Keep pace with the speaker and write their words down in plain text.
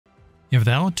If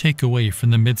thou take away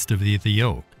from the midst of thee the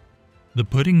yoke, the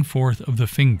putting forth of the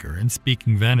finger and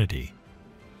speaking vanity,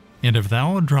 and if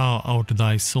thou draw out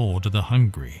thy soul to the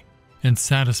hungry, and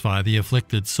satisfy the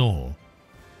afflicted soul,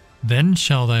 then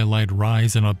shall thy light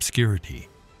rise in obscurity,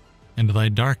 and thy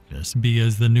darkness be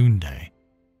as the noonday.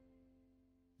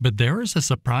 But there is a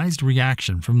surprised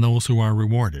reaction from those who are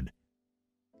rewarded.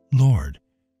 Lord,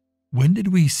 when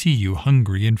did we see you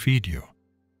hungry and feed you?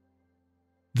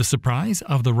 The surprise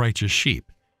of the righteous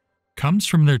sheep comes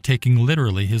from their taking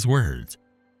literally his words,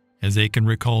 as they can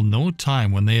recall no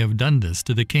time when they have done this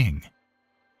to the king.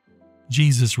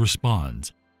 Jesus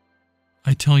responds,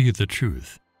 I tell you the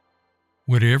truth.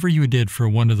 Whatever you did for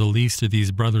one of the least of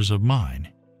these brothers of mine,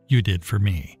 you did for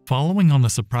me. Following on the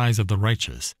surprise of the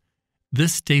righteous,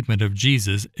 this statement of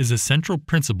Jesus is a central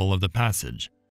principle of the passage.